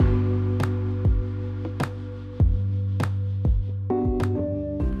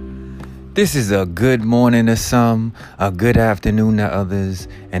This is a good morning to some, a good afternoon to others,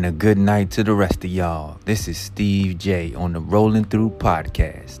 and a good night to the rest of y'all. This is Steve J on the Rolling Through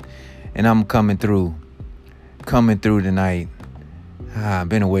podcast, and I'm coming through tonight. I've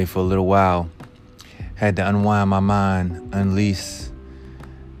been away for a little while. Had to unwind my mind, unleash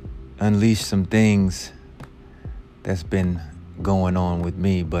some things that's been going on with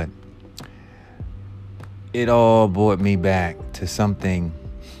me, but it all brought me back to something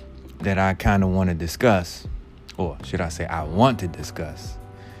that I kind of want to discuss, or should I say I want to discuss,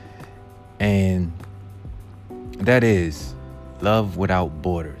 and that is love without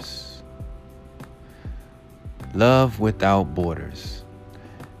borders. Love without borders.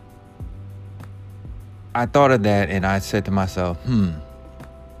 I thought of that and I said to myself,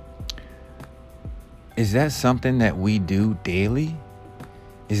 is that something that we do daily?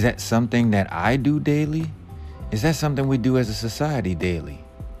 Is that something that I do daily? Is that something we do as a society daily?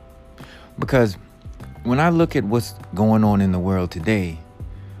 Because when I look at what's going on in the world today,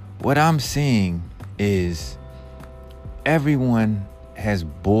 what I'm seeing is everyone has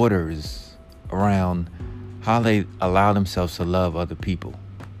borders around how they allow themselves to love other people.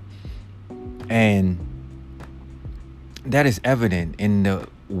 And that is evident in the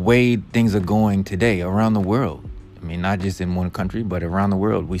way things are going today around the world. I mean, not just in one country, but around the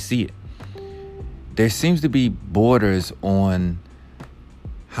world, we see it. There seems to be borders on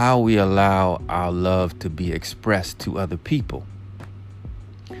how we allow our love to be expressed to other people.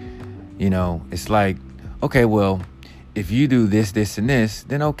 You know, it's like, okay, well, if you do this, this, and this,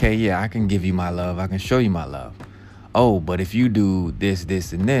 then okay, yeah, I can give you my love. I can show you my love. Oh, but if you do this,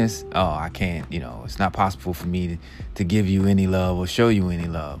 this, and this, I can't, it's not possible for me to give you any love or show you any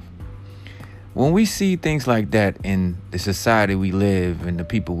love. When we see things like that in the society we live and the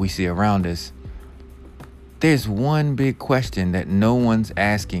people we see around us, there's one big question that no one's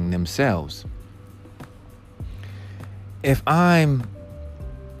asking themselves. If I'm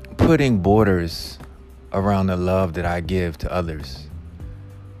putting borders around the love that I give to others,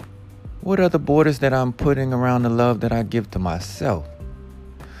 what are the borders that I'm putting around the love that I give to myself?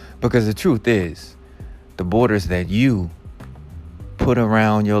 Because the truth is, the borders that you put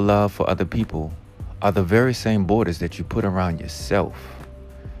around your love for other people are the very same borders that you put around yourself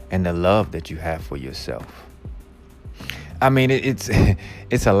and the love that you have for yourself. I mean, it's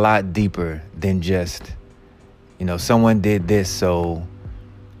a lot deeper than just, someone did this, so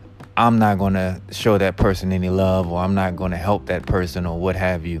I'm not going to show that person any love, or I'm not going to help that person, or what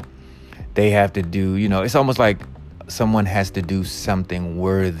have you. They have to do, it's almost like someone has to do something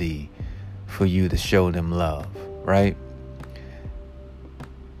worthy for you to show them love, right?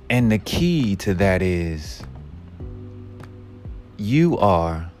 And the key to that is you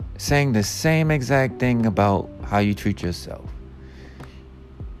are saying the same exact thing about how you treat yourself.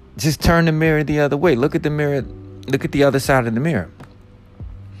 Just turn the mirror the other way. Look at the mirror. Look at the other side of the mirror.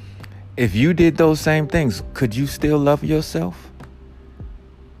 If you did those same things, could you still love yourself?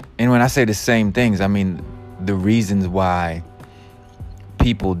 And when I say the same things, I mean the reasons why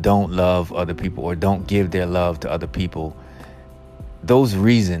people don't love other people or don't give their love to other people. Those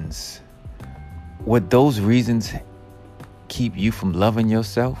reasons, would those reasons keep you from loving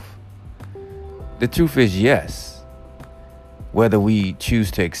yourself? The truth is yes. Whether we choose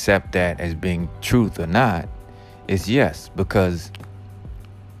to accept that as being truth or not, is yes, because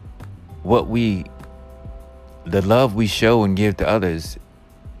the love we show and give to others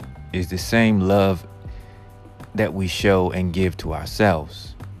is the same love that we show and give to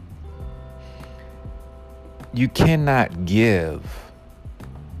ourselves. You cannot give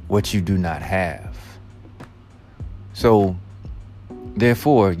what you do not have. So,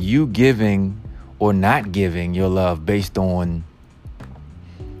 therefore, you giving or not giving your love based on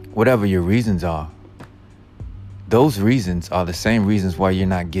whatever your reasons are, those reasons are the same reasons why you're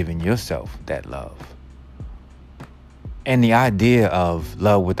not giving yourself that love. And the idea of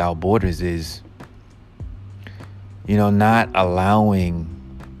love without borders is, not allowing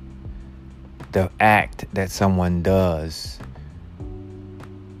the act that someone does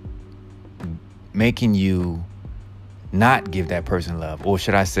making you not give that person love. Or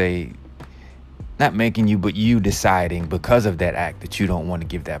should I say, not making you, but you deciding because of that act that you don't want to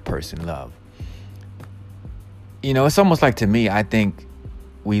give that person love. It's almost like, to me, I think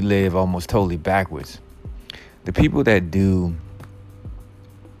we live almost totally backwards. The people that do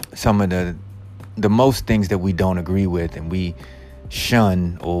some of the most things that we don't agree with and we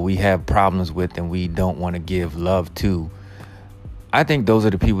shun or we have problems with and we don't want to give love to, I think those are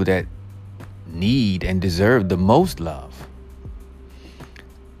the people that need and deserve the most love.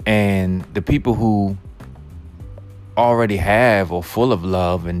 And the people who already have or full of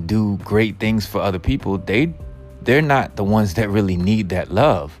love and do great things for other people, they're not the ones that really need that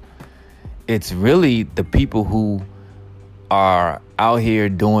love. It's really the people who are out here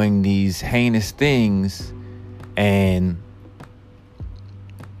doing these heinous things and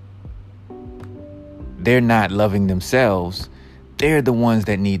they're not loving themselves. They're the ones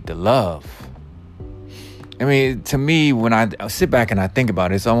that need the love. I mean, to me, when I sit back and I think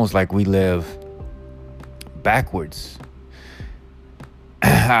about it, it's almost like we live backwards.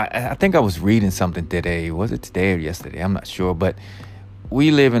 I think I was reading something today. Was it today or yesterday? I'm not sure. But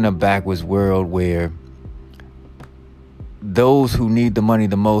we live in a backwards world where those who need the money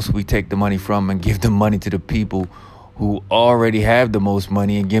the most, we take the money from and give the money to the people who already have the most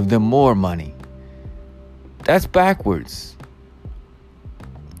money and give them more money. That's backwards.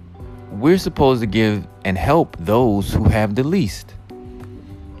 We're supposed to give and help those who have the least.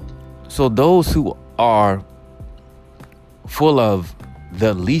 So those who are full of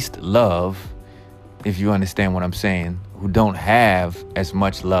the least love, if you understand what I'm saying, who don't have as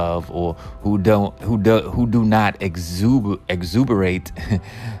much love, or who do not exuberate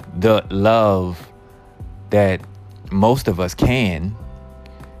the love that most of us can,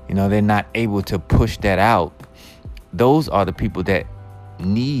 they're not able to push that out. Those are the people that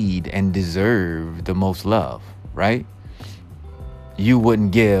need and deserve the most love, right? You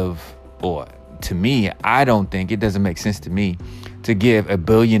wouldn't give, or to me, I don't think, it doesn't make sense to me to give a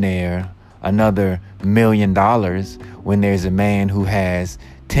billionaire another $1 million when there's a man who has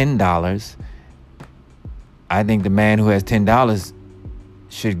 $10. I think the man who has $10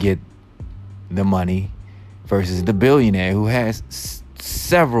 should get the money versus the billionaire who has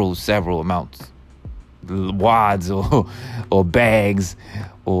several amounts, wads or bags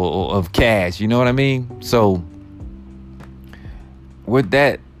or of cash. You know what I mean? So with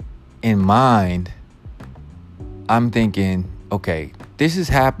that in mind, I'm thinking, okay, this is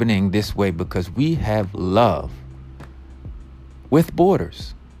happening this way because we have love with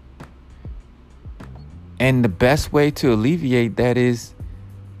borders. And the best way to alleviate that is,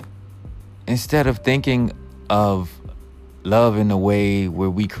 instead of thinking of love in a way where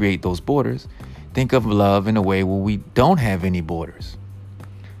we create those borders, think of love in a way where we don't have any borders.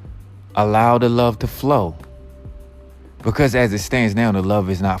 Allow the love to flow. Because as it stands now, the love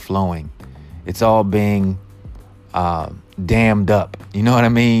is not flowing. It's all being dammed up. You know what I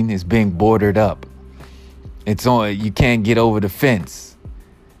mean? It's being bordered up. You can't get over the fence.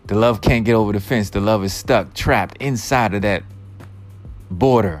 The love can't get over the fence. The love is stuck, trapped inside of that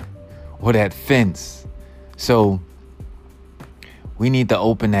border or that fence. So we need to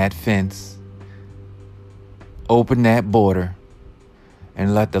open that fence, open that border,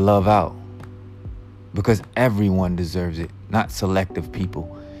 and let the love out. Because everyone deserves it, not selective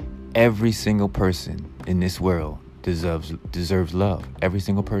people. Every single person in this world deserves love. Every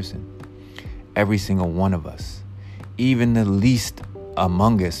single person. Every single one of us. Even the least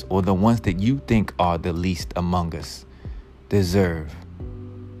among us, or the ones that you think are the least among us, deserve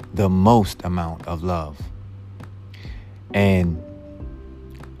the most amount of love. And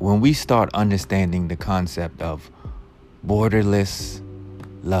when we start understanding the concept of borderless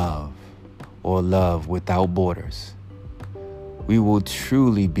love, or love without borders, we will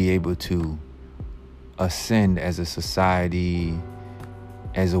truly be able to ascend as a society,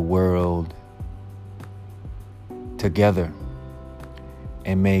 as a world, together,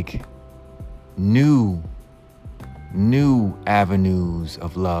 and make new avenues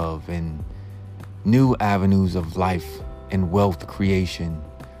of love and new avenues of life and wealth creation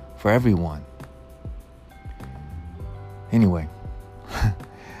for everyone. Anyway,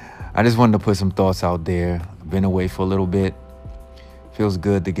 I just wanted to put some thoughts out there. I've been away for a little bit. Feels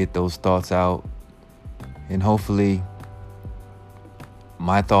good to get those thoughts out. And hopefully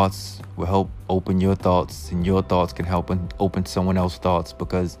my thoughts will help open your thoughts, and your thoughts can help open someone else's thoughts,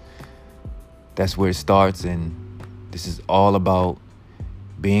 because that's where it starts. And this is all about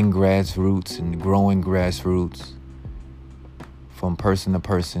being grassroots and growing grassroots from person to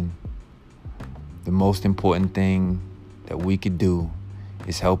person. The most important thing that we could do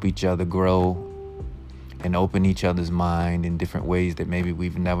is help each other grow and open each other's mind in different ways that maybe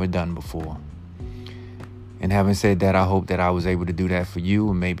we've never done before. And having said that, I hope that I was able to do that for you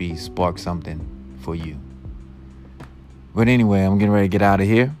and maybe spark something for you. But anyway, I'm getting ready to get out of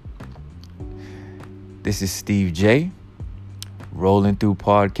here. This is Steve J, Rolling Through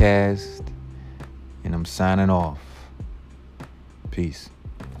Podcast, and I'm signing off. Peace.